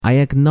I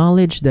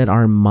acknowledge that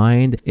our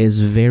mind is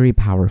very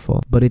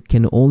powerful, but it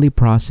can only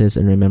process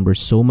and remember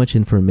so much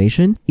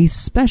information,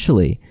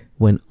 especially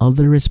when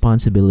other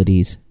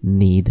responsibilities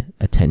need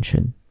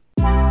attention.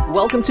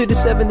 Welcome to the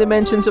 7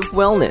 Dimensions of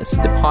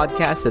Wellness, the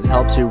podcast that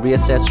helps you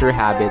reassess your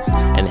habits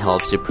and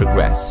helps you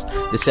progress.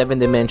 The 7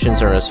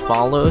 dimensions are as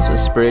follows: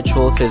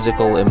 spiritual,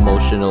 physical,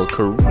 emotional,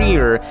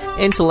 career,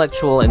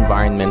 intellectual,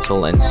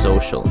 environmental, and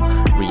social.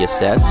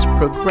 Reassess,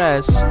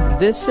 progress.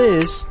 This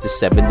is the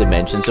 7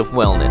 Dimensions of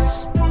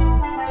Wellness.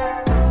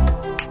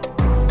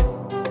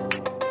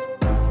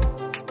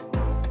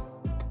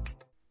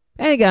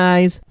 Hey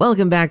guys,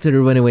 welcome back to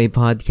the Runaway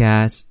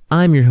Podcast.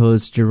 I'm your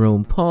host,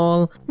 Jerome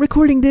Paul,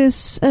 recording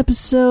this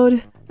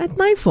episode at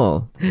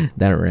nightfall.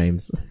 That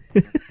rhymes.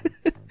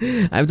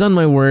 I've done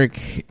my work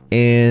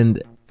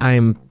and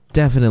I'm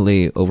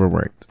definitely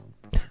overworked.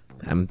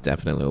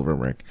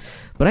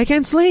 But I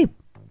can't sleep.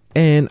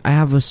 And I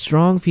have a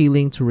strong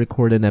feeling to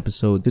record an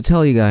episode to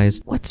tell you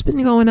guys what's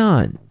been going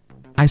on.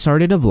 I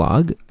started a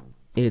vlog.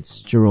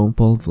 It's Jerome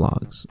Paul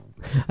Vlogs.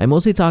 I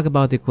mostly talk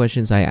about the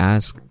questions I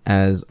ask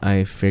as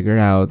I figure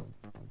out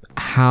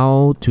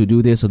how to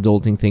do this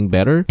adulting thing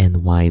better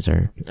and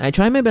wiser. I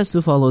try my best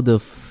to follow the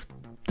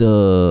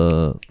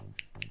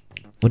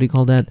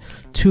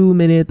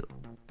 2-minute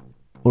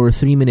or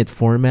 3-minute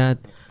format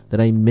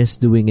that I miss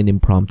doing in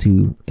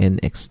impromptu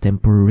and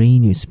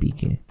extemporaneous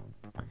speaking.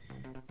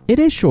 It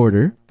is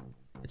shorter.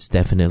 It's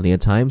definitely a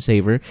time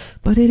saver,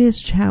 but it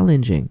is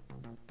challenging.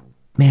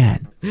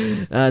 Man,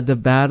 the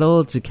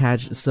battle to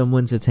catch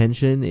someone's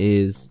attention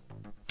is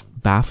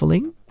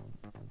baffling.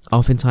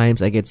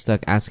 Oftentimes, I get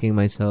stuck asking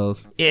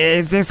myself,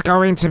 is this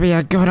going to be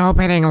a good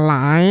opening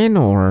line?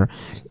 Or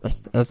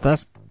is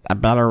this a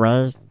better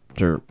way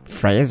to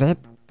phrase it?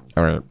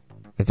 Or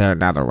is there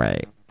another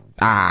way?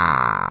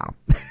 And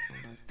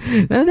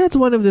that's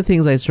one of the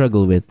things I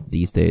struggle with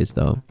these days,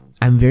 though.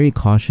 I'm very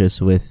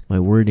cautious with my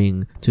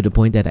wording to the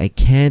point that I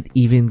can't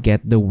even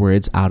get the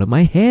words out of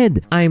my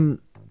head.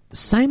 I'm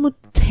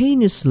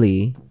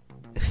simultaneously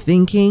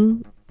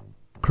thinking,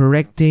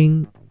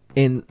 correcting,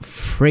 and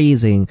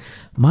phrasing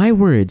my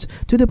words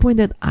to the point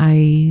that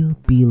I'll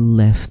be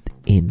left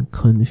in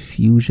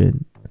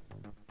confusion.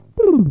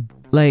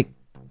 Like,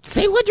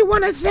 say what you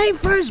want to say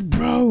first,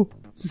 bro.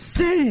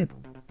 Say it.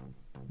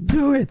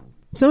 Do it.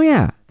 So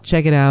yeah,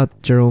 check it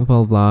out, Jerome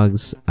Paul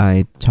Vlogs.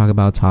 I talk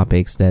about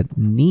topics that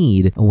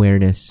need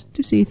awareness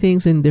to see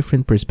things in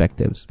different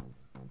perspectives.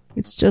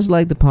 It's just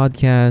like the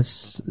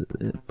podcast,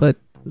 but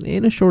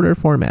in a shorter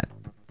format.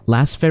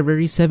 Last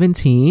February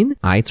 17,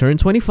 I turned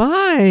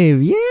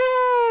 25. Yeah!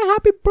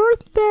 Happy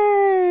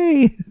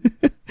birthday!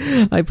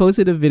 I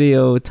posted a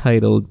video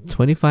titled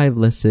 25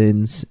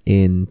 Lessons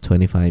in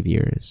 25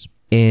 Years.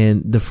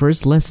 And the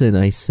first lesson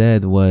I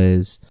said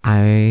was,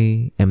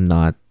 I am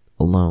not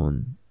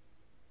alone.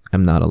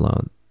 I'm not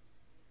alone.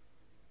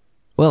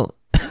 Well,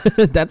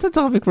 that's a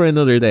topic for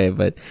another day,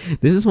 but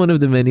this is one of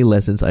the many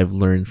lessons I've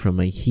learned from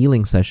my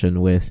healing session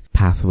with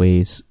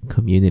Pathways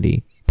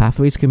Community.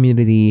 Pathways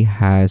Community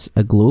has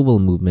a global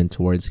movement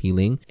towards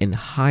healing and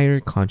higher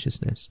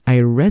consciousness. I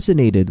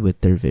resonated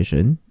with their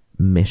vision,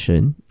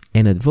 mission,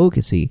 and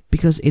advocacy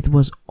because it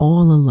was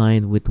all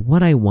aligned with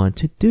what I want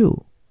to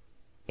do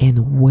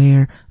and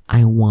where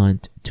I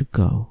want to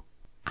go.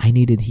 I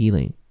needed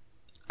healing.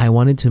 I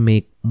wanted to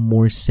make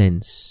more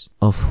sense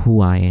of who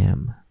I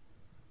am,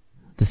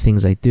 the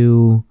things I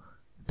do,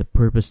 the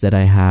purpose that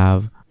I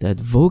have, the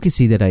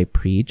advocacy that I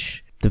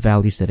preach, the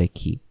values that I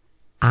keep.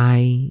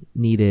 I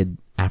needed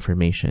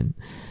affirmation.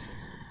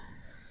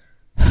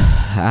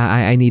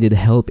 I needed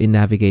help in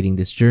navigating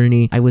this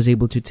journey. I was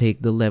able to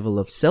take the level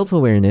of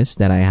self-awareness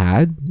that I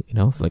had,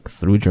 like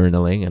through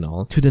journaling and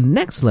all, to the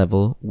next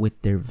level with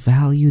their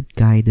valued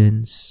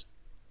guidance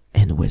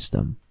and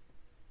wisdom.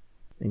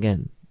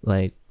 Again,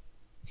 like,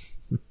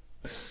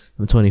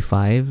 I'm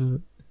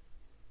 25.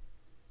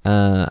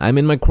 I'm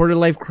in my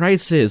quarter-life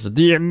crisis,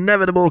 the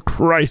inevitable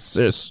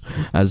crisis,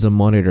 as the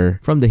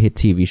monitor from the hit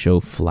TV show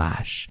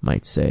Flash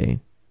might say.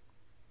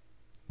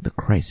 The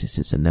crisis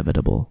is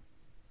inevitable.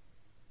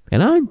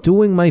 And I'm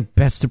doing my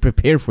best to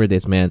prepare for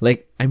this, man.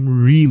 Like, I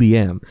really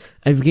am.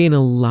 I've gained a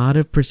lot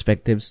of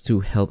perspectives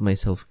to help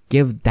myself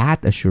give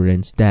that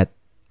assurance that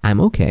I'm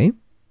okay.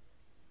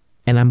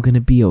 And I'm gonna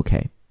be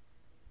okay.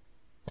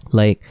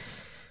 Like,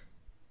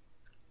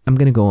 I'm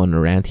gonna go on a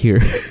rant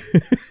here.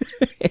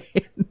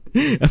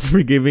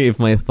 Forgive me if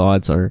my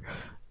thoughts are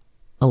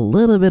a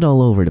little bit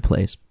all over the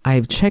place.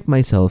 I've checked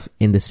myself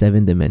in the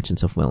 7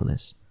 dimensions of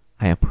wellness.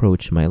 I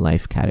approach my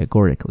life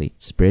categorically: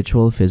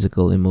 spiritual,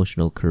 physical,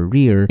 emotional,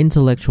 career,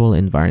 intellectual,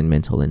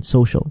 environmental, and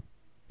social.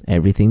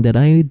 Everything that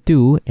I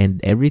do and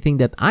everything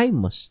that I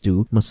must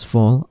do must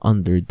fall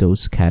under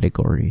those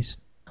categories.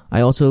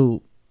 I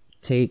also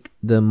take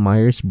the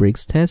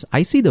Myers-Briggs test.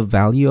 I see the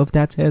value of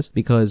that test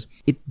because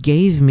it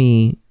gave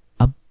me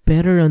a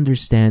better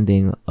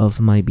understanding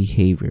of my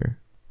behavior.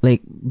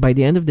 Like, by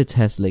the end of the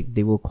test, like,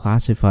 they will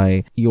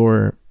classify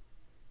your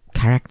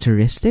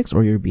characteristics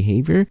or your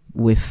behavior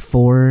with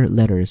 4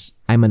 letters.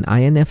 I'm an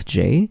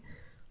INFJ.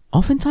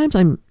 Oftentimes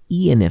I'm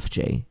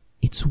ENFJ.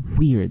 It's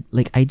weird.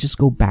 Like, I just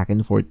go back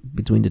and forth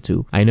between the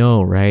two. I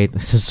know, right?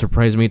 This has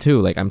surprised me too.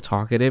 Like, I'm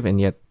talkative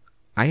and yet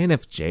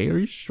INFJ? Are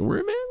you sure,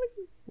 man?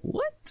 Like,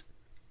 what?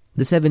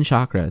 The 7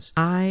 chakras.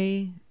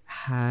 I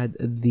had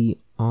the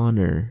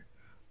honor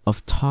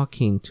of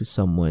talking to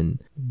someone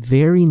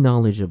very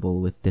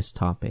knowledgeable with this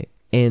topic.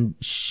 And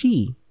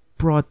she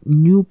brought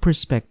new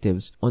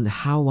perspectives on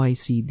how I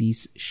see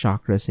these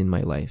chakras in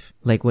my life.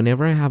 Like,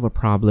 whenever I have a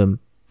problem,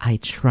 I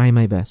try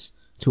my best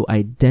to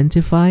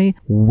identify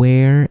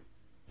where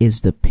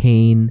is the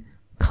pain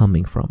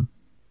coming from.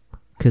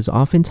 Because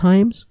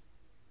oftentimes,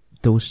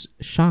 those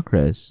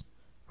chakras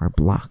are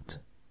blocked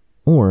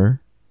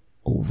or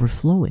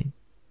overflowing.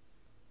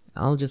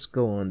 I'll just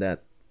go on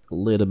that a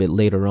little bit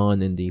later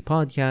on in the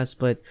podcast,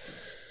 but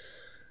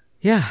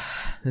yeah,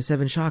 the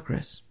 7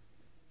 chakras.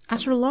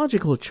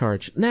 Astrological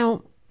chart.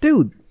 Now,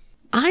 dude,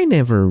 I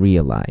never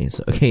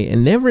realized, okay,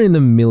 and never in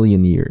a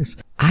million years,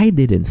 I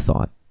didn't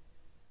thought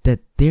that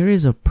there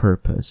is a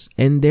purpose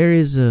and there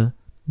is a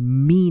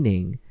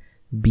meaning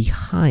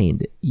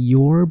behind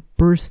your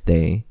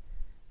birthday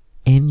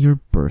and your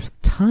birth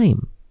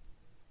time.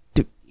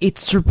 Dude, it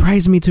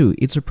surprised me too.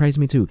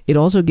 It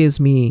also gives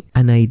me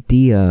an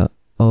idea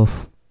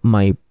of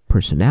my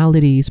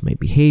personalities, my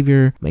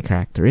behavior, my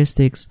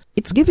characteristics.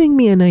 It's giving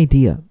me an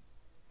idea.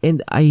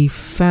 And I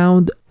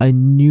found a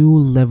new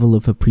level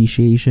of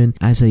appreciation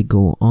as I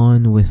go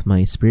on with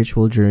my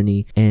spiritual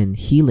journey and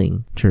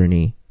healing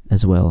journey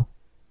as well.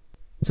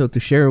 So to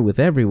share with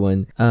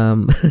everyone,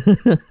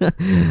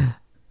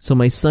 so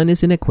my sun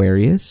is in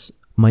Aquarius,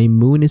 my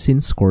moon is in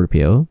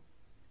Scorpio,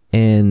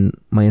 and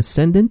my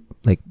ascendant,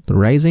 like the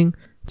rising,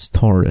 it's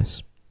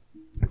Taurus.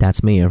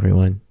 That's me,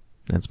 everyone.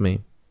 That's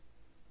me.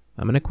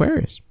 I'm an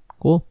Aquarius.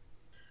 Cool.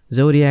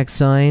 Zodiac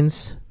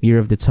signs, Year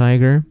of the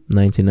Tiger,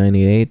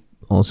 1998.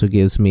 Also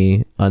gives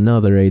me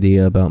another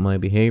idea about my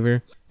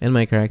behavior and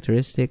my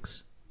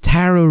characteristics.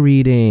 Tarot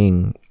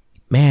reading.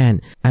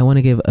 Man, I want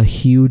to give a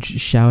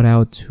huge shout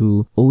out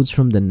to Odes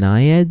from the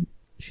Naiad.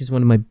 She's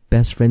one of my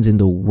best friends in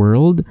the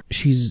world.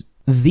 She's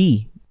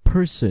the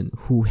person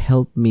who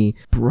helped me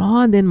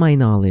broaden my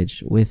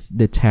knowledge with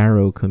the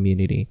tarot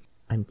community.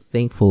 I'm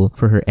thankful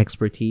for her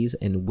expertise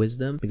and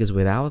wisdom because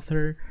without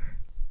her,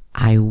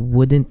 I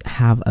wouldn't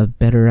have a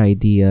better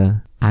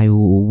idea. I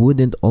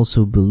wouldn't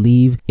also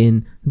believe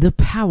in the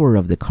power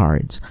of the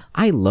cards.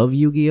 I love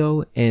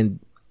Yu-Gi-Oh! And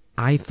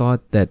I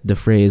thought that the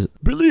phrase,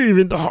 believe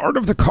in the heart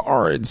of the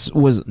cards,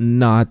 was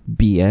not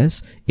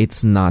BS.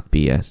 It's not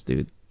BS,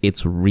 dude.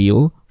 It's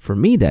real. For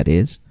me, that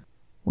is.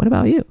 What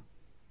about you?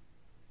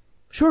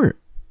 Sure,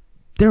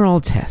 they're all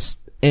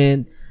tests.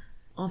 And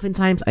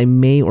oftentimes, I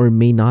may or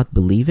may not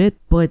believe it.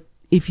 But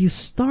if you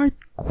start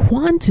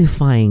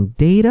quantifying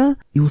data,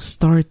 you'll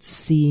start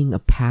seeing a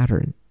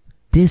pattern.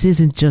 This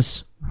isn't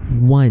just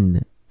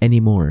one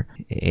anymore.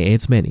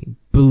 It's many.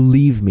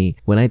 Believe me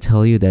when I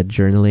tell you that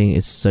journaling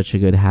is such a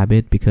good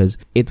habit because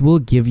it will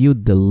give you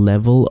the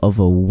level of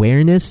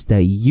awareness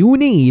that you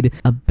need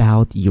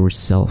about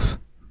yourself.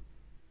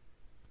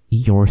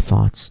 Your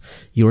thoughts,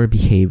 your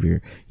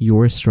behavior,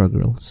 your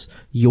struggles,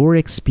 your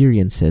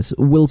experiences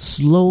will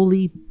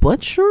slowly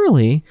but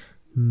surely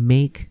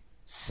make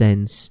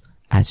sense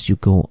as you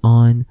go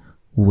on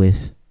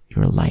with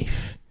your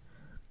life.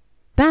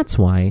 That's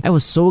why I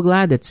was so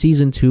glad that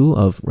season 2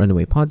 of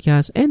Runaway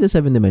Podcast and the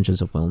 7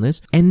 Dimensions of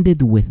Wellness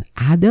ended with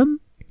Adam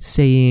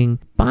saying,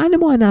 paano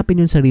mo hanapin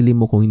yung sarili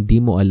mo kung hindi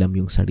mo alam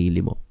yung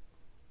sarili mo?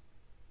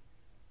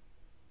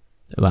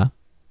 Diba?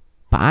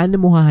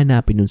 Paano mo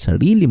hahanapin yung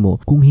sarili mo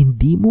kung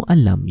hindi mo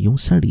alam yung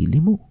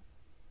sarili mo?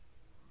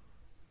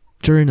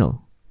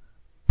 Journal,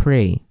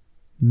 pray,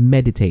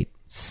 meditate,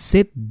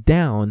 sit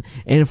down,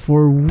 and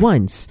for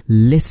once,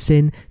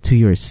 listen to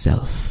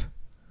yourself.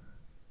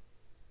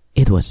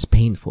 It was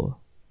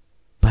painful,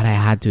 but I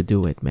had to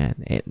do it,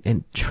 man.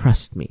 And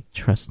trust me,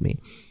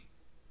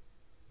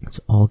 it's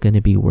all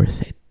gonna be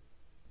worth it.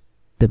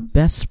 The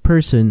best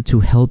person to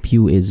help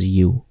you is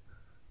you.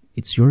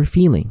 It's your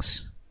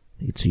feelings.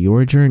 It's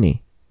your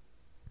journey.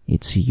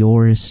 It's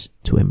yours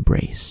to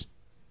embrace.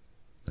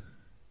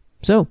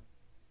 So,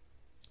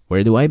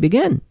 where do I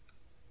begin?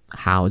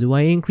 How do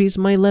I increase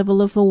my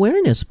level of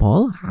awareness,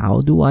 Paul?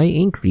 How do I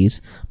increase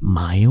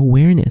my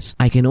awareness?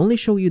 I can only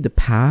show you the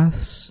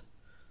paths,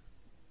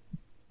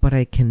 but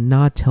I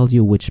cannot tell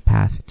you which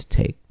path to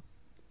take.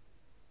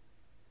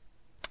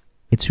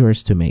 It's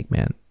yours to make,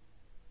 man.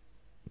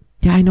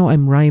 Yeah, I know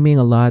I'm rhyming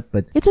a lot,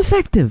 but it's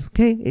effective,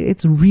 okay?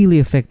 It's really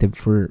effective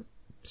for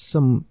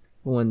someone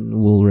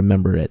will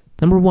remember it.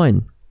 Number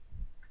 1,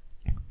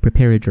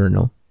 prepare a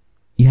journal.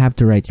 You have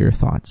to write your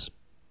thoughts.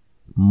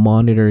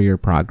 Monitor your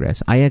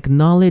progress. I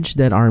acknowledge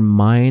that our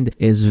mind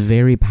is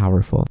very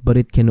powerful, but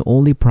it can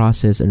only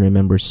process and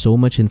remember so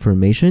much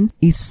information,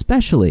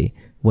 especially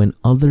when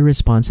other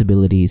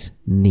responsibilities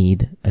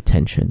need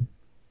attention.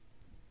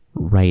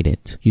 Write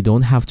it. You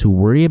don't have to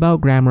worry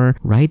about grammar.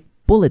 Write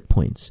bullet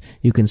points.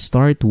 You can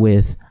start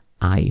with,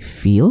 I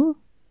feel,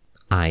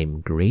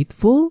 I'm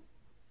grateful,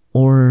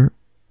 or,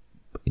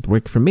 it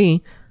worked for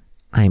me,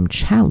 I'm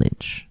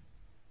challenged.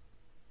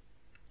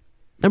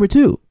 Number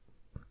 2,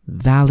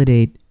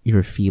 Validate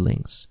your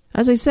feelings.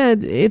 As I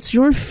said, it's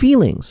your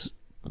feelings.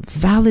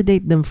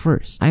 Validate them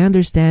first. I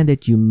understand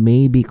that you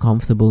may be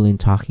comfortable in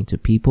talking to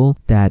people,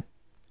 that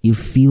you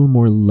feel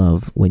more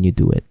love when you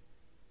do it.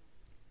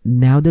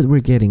 Now that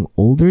we're getting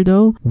older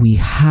though, we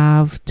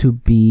have to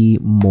be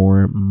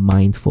more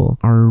mindful.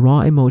 Our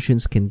raw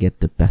emotions can get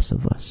the best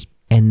of us.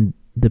 And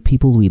the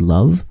people we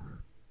love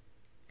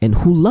and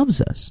who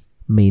loves us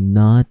may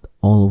not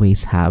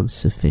always have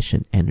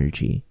sufficient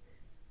energy.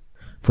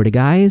 For the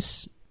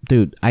guys,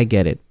 dude, I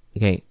get it.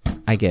 Okay,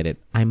 I get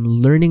it. I'm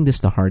learning this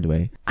the hard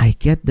way. I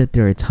get that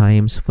there are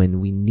times when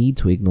we need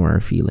to ignore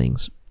our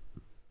feelings.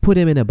 Put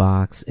them in a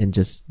box and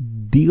just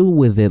deal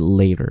with it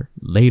later.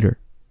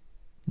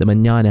 The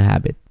mañana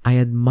habit. I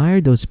admire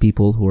those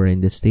people who are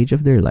in this stage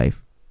of their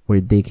life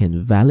where they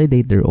can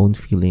validate their own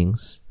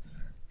feelings,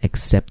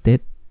 accept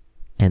it,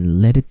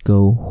 and let it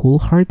go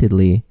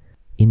wholeheartedly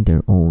in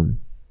their own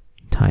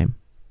time.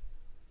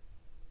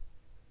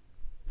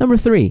 Number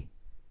 3,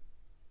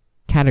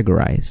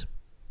 categorize.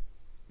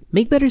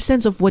 Make better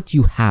sense of what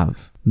you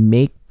have.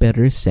 Make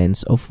better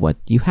sense of what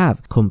you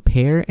have.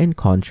 Compare and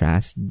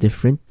contrast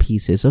different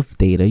pieces of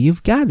data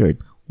you've gathered.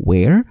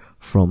 Where?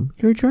 From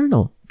your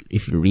journal.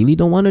 If you really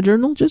don't want a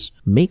journal, just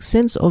make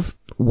sense of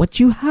what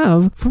you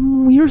have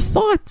from your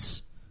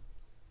thoughts,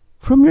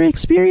 from your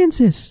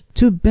experiences,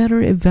 to better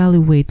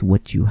evaluate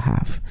what you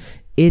have.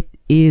 It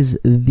is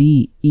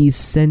the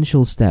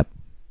essential step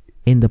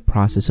in the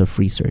process of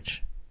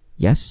research.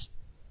 Yes?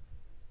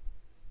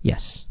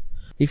 Yes.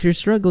 If you're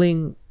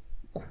struggling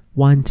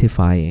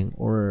quantifying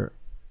or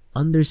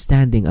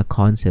understanding a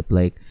concept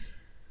like,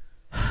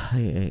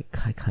 I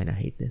kind of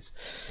hate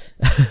this.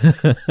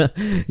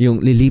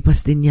 Yung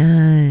lilipas din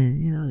yan.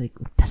 You know, like,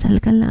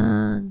 dasal ka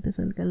lang.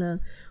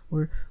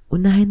 Or,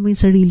 unahin mo yung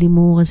sarili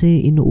mo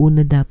kasi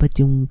inuuna dapat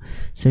yung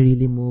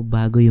sarili mo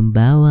bago yung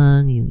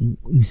bawang,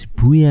 yung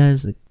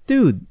sibuyas. Like,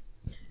 dude,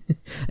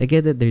 I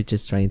get that they're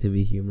just trying to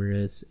be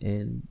humorous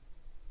and,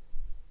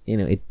 you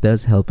know, it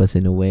does help us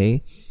in a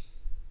way.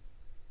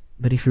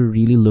 But if you're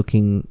really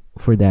looking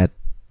for that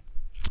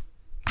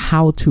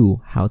how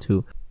to,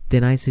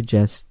 then I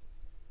suggest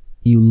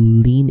you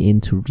lean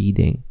into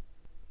reading.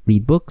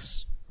 Read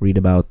books, read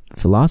about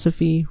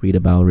philosophy, read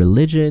about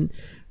religion,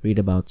 read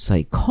about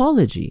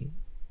psychology,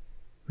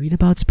 read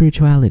about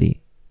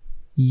spirituality.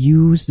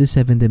 Use the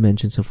 7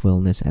 dimensions of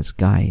wellness as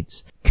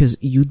guides, because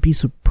you'd be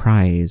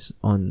surprised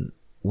on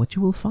what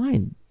you will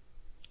find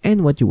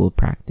and what you will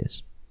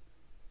practice.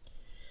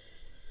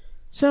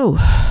 So,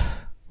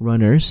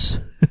 runners,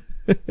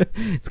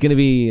 it's gonna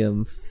be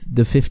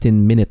the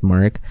 15-minute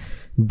mark.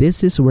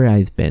 This is where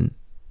I've been.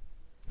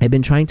 I've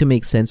been trying to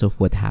make sense of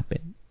what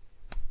happened.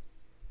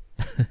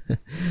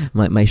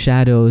 my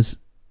shadows,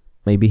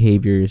 my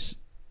behaviors,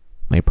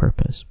 my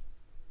purpose.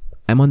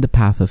 I'm on the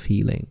path of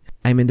healing.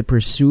 I'm in the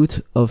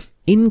pursuit of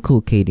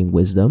inculcating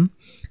wisdom.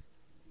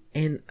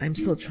 And I'm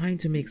still trying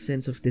to make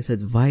sense of this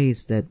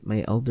advice that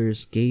my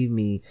elders gave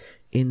me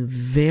in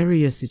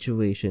various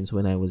situations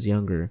when I was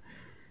younger.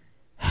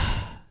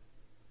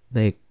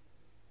 Like,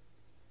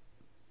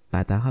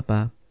 bata ka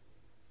pa,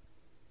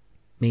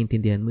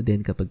 maintindihan mo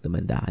din kapag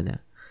tumanda ka na.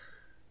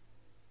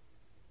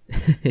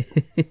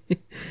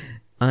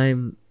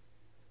 I'm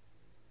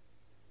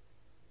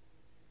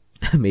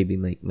maybe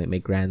my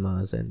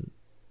grandmas and,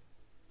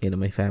 you know,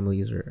 my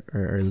families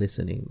are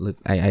listening. Look,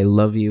 I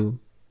love you.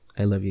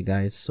 I love you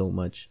guys so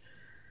much.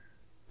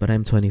 But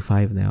I'm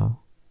 25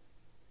 now.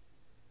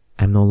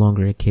 I'm no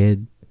longer a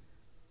kid.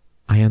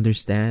 I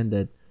understand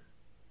that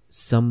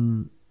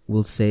some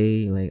will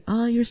say like,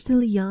 you're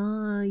still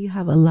young. You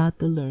have a lot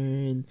to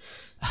learn.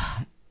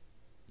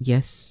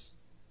 Yes.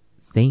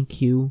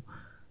 Thank you.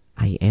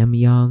 I am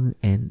young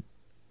and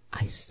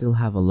I still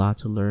have a lot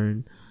to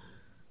learn.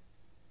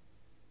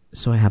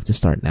 So I have to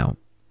start now.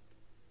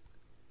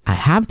 I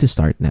have to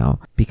start now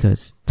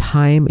because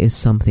time is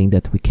something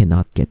that we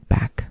cannot get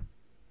back.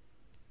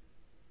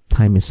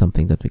 Time is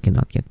something that we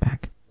cannot get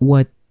back.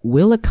 What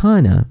Will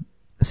Akana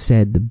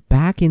said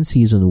back in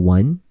season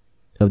 1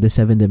 of the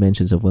 7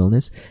 Dimensions of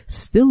Wellness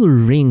still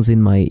rings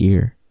in my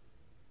ear.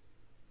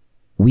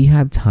 We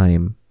have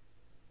time.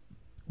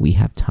 We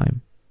have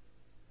time.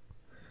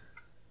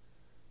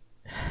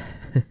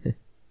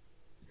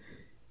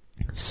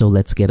 So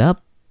let's get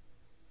up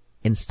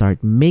and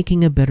start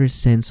making a better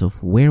sense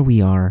of where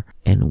we are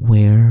and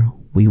where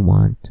we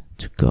want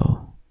to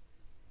go.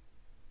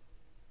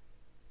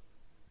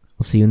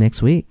 I'll see you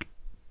next week.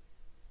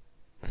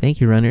 Thank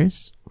you,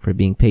 runners, for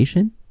being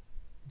patient.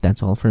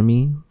 That's all for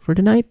me for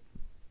tonight.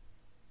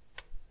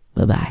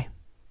 Bye-bye.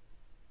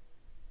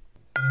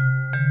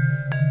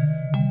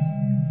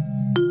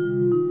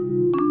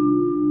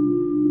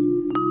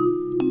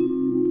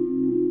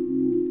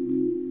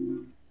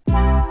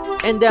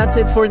 And that's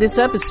it for this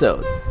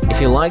episode.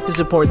 If you like to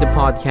support the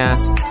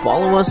podcast,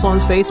 follow us on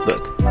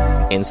Facebook,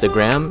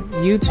 Instagram,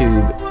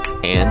 YouTube,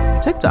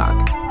 and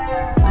TikTok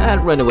at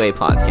Runaway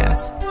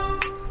Podcast.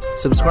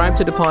 Subscribe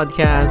to the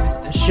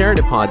podcast, share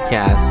the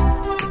podcast,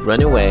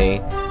 run away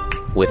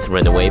with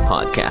Runaway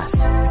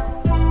Podcast.